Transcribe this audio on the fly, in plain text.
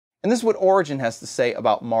And this is what Origen has to say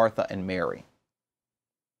about Martha and Mary.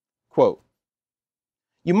 Quote,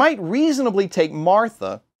 "You might reasonably take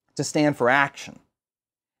Martha to stand for action,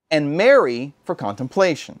 and Mary for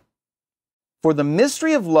contemplation. For the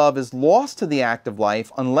mystery of love is lost to the active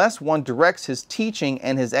life unless one directs his teaching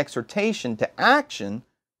and his exhortation to action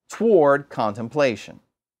toward contemplation.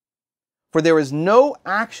 For there is no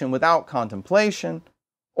action without contemplation,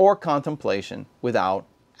 or contemplation without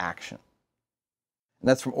action." And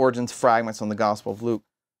that's from Origen's Fragments on the Gospel of Luke,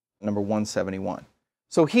 number 171.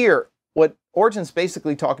 So here, what Origen's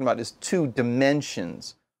basically talking about is two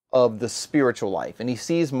dimensions of the spiritual life. And he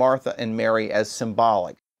sees Martha and Mary as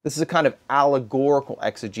symbolic. This is a kind of allegorical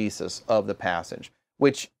exegesis of the passage,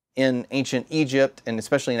 which in ancient Egypt, and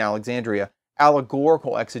especially in Alexandria,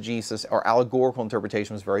 allegorical exegesis or allegorical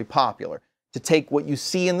interpretation was very popular. To take what you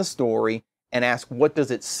see in the story and ask, what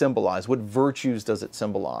does it symbolize? What virtues does it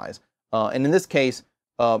symbolize? And in this case,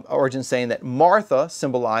 Origen's saying that Martha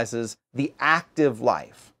symbolizes the active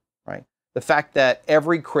life, right? The fact that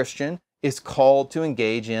every Christian is called to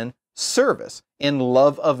engage in service, in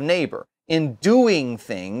love of neighbor, in doing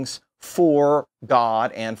things for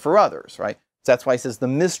God and for others, right? So that's why he says the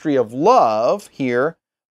mystery of love here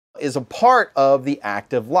is a part of the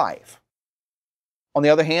active life. On the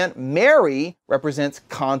other hand, Mary represents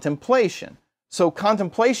contemplation. So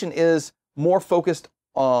contemplation is more focused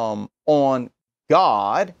on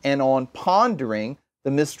God and on pondering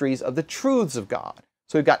the mysteries of the truths of God.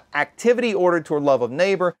 So we've got activity ordered toward love of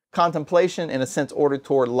neighbor, contemplation in a sense ordered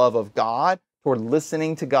toward love of God, toward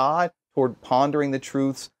listening to God, toward pondering the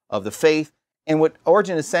truths of the faith. And what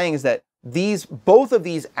Origen is saying is that both of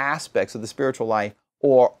these aspects of the spiritual life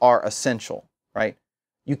are essential, right?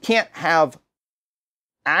 You can't have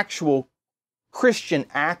actual Christian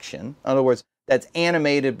action, in other words, that's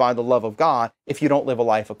animated by the love of God, if you don't live a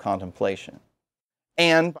life of contemplation.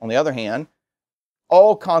 And on the other hand,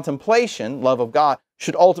 all contemplation, love of God,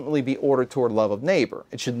 should ultimately be ordered toward love of neighbor.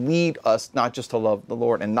 It should lead us not just to love the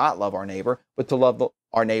Lord and not love our neighbor, but to love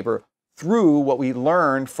our neighbor through what we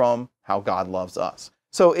learn from how God loves us.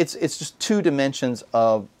 So it's just two dimensions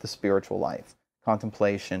of the spiritual life,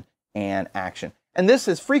 contemplation and action. And this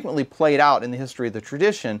is frequently played out in the history of the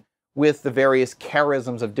tradition with the various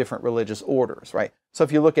charisms of different religious orders, right? So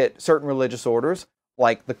if you look at certain religious orders,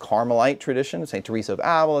 like the Carmelite tradition, St. Teresa of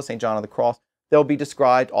Avila, St. John of the Cross, they'll be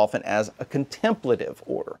described often as a contemplative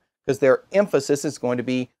order because their emphasis is going to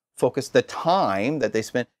be focused, the time that they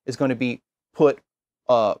spend is going to be put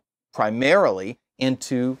primarily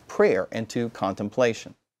into prayer, into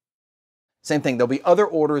contemplation. Same thing, there'll be other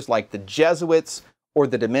orders like the Jesuits or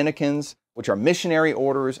the Dominicans, which are missionary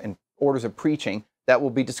orders and orders of preaching that will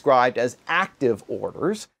be described as active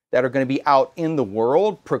orders that are going to be out in the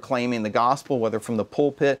world proclaiming the gospel, whether from the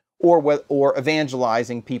pulpit or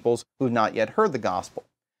evangelizing peoples who've not yet heard the gospel.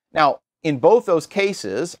 Now, in both those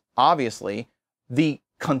cases, obviously, the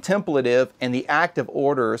contemplative and the active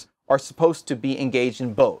orders are supposed to be engaged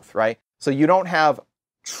in both, right? So you don't have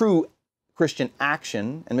true Christian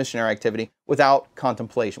action and missionary activity without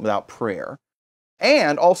contemplation, without prayer.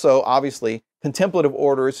 And also, obviously, contemplative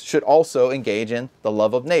orders should also engage in the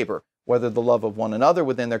love of neighbor, whether the love of one another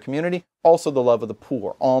within their community, also the love of the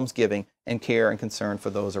poor, almsgiving, and care and concern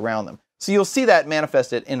for those around them. So you'll see that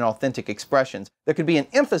manifested in authentic expressions. There could be an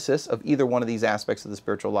emphasis of either one of these aspects of the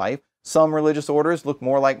spiritual life. Some religious orders look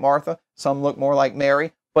more like Martha, some look more like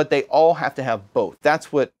Mary, but they all have to have both.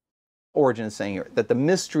 That's what Origen is saying here, that the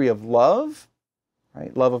mystery of love,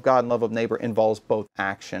 right, love of God and love of neighbor, involves both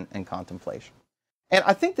action and contemplation. And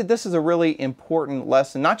I think that this is a really important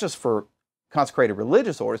lesson, not just for consecrated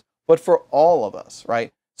religious orders, but for all of us,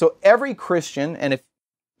 right? So every Christian, and if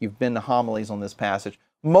you've been to homilies on this passage,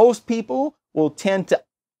 most people will tend to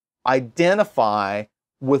identify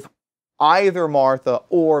with either Martha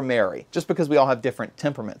or Mary, just because we all have different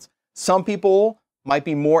temperaments. Some people might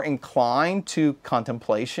be more inclined to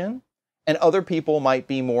contemplation, and other people might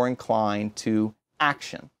be more inclined to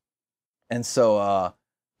action. And so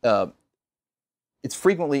it's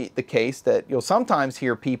frequently the case that you'll sometimes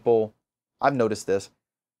hear people, I've noticed this,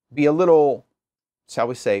 be a little, shall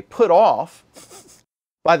we say, put off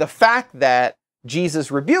by the fact that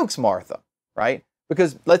Jesus rebukes Martha, right?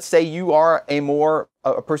 Because let's say you are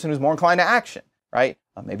a person who's more inclined to action, right?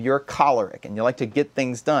 Maybe you're a choleric and you like to get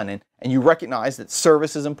things done, and you recognize that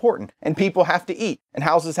service is important and people have to eat and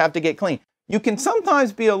houses have to get clean. You can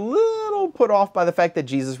sometimes be a little put off by the fact that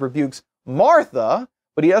Jesus rebukes Martha,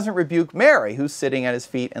 but he doesn't rebuke Mary, who's sitting at his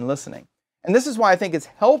feet and listening. And this is why I think it's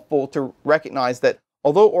helpful to recognize that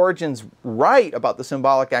although Origen's right about the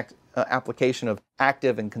symbolic application of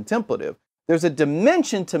active and contemplative, there's a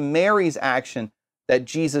dimension to Mary's action that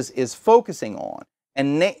Jesus is focusing on,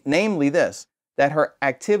 and namely this, that her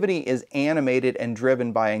activity is animated and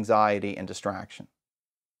driven by anxiety and distraction.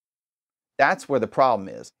 That's where the problem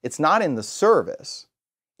is. It's not in the service,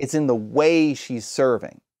 it's in the way she's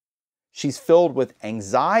serving. She's filled with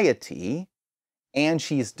anxiety and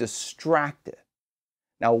she's distracted.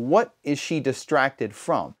 Now, what is she distracted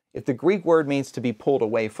from? If the Greek word means to be pulled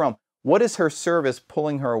away from, what is her service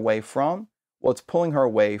pulling her away from? Well, it's pulling her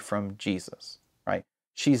away from Jesus, right?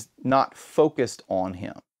 She's not focused on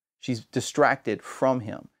him. She's distracted from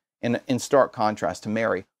him, in stark contrast to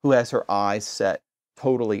Mary, who has her eyes set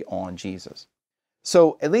totally on Jesus.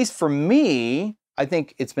 So, at least for me, I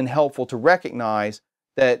think it's been helpful to recognize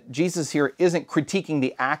that Jesus here isn't critiquing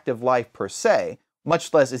the active life per se,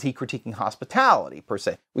 much less is he critiquing hospitality per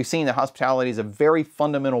se. We've seen that hospitality is a very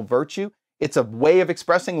fundamental virtue. It's a way of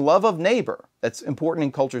expressing love of neighbor that's important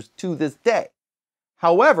in cultures to this day.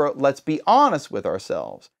 However, let's be honest with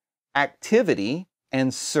ourselves. Activity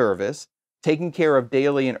and service, taking care of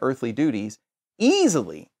daily and earthly duties,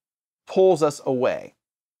 easily pulls us away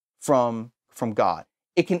from God.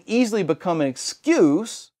 It can easily become an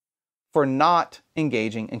excuse for not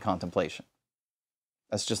engaging in contemplation.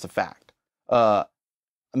 That's just a fact.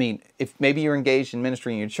 I mean, if maybe you're engaged in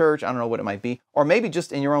ministry in your church, I don't know what it might be, or maybe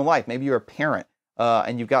just in your own life. Maybe you're a parent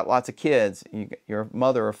and you've got lots of kids. You're a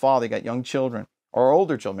mother or father, you got young children or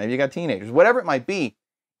older children. Maybe you got teenagers. Whatever it might be,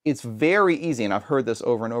 it's very easy, and I've heard this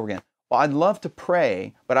over and over again. Well, I'd love to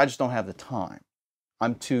pray, but I just don't have the time.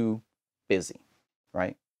 I'm too busy,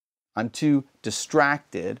 right? I'm too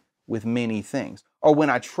distracted with many things. Or when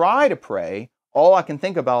I try to pray, all I can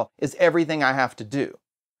think about is everything I have to do.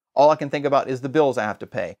 All I can think about is the bills I have to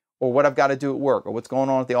pay, or what I've got to do at work, or what's going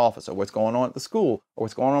on at the office, or what's going on at the school, or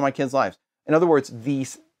what's going on in my kids' lives. In other words,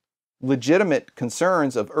 these legitimate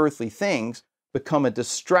concerns of earthly things become a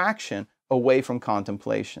distraction away from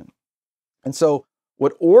contemplation. And so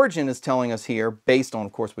what Origen is telling us here, based on,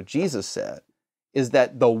 of course, what Jesus said, is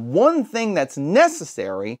that the one thing that's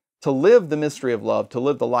necessary to live the mystery of love, to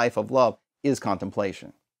live the life of love, is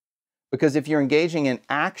contemplation. Because if you're engaging in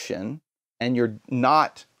action and you're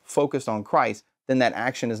not focused on Christ, then that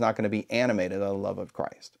action is not going to be animated by the love of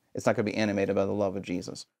Christ. It's not going to be animated by the love of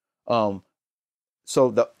Jesus.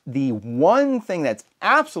 So the one thing that's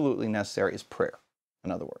absolutely necessary is prayer,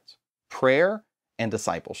 in other words. Prayer and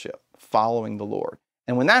discipleship, following the Lord.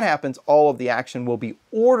 And when that happens, all of the action will be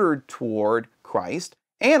ordered toward Christ,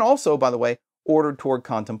 and also, by the way, ordered toward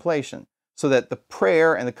contemplation, so that the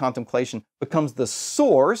prayer and the contemplation becomes the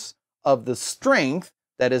source of the strength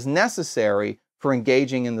that is necessary for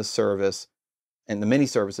engaging in the service and the many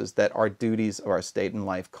services that our duties of our state and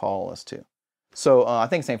life call us to. So I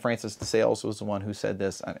think St. Francis de Sales was the one who said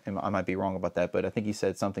this. I might be wrong about that, but I think he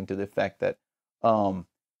said something to the effect that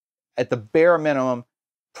at the bare minimum,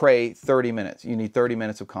 pray 30 minutes. You need 30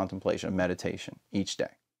 minutes of contemplation, of meditation each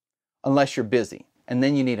day, unless you're busy, and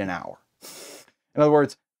then you need an hour. In other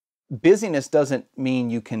words, busyness doesn't mean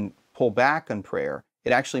you can pull back on prayer.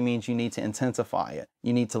 It actually means you need to intensify it.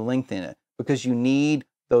 You need to lengthen it, because you need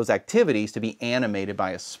those activities to be animated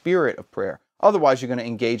by a spirit of prayer. Otherwise, you're going to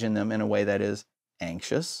engage in them in a way that is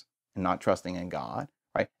anxious and not trusting in God,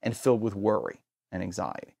 right? And filled with worry and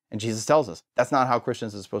anxiety. And Jesus tells us that's not how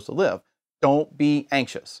Christians are supposed to live. Don't be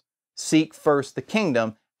anxious. Seek first the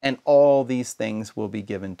kingdom, and all these things will be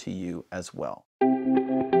given to you as well.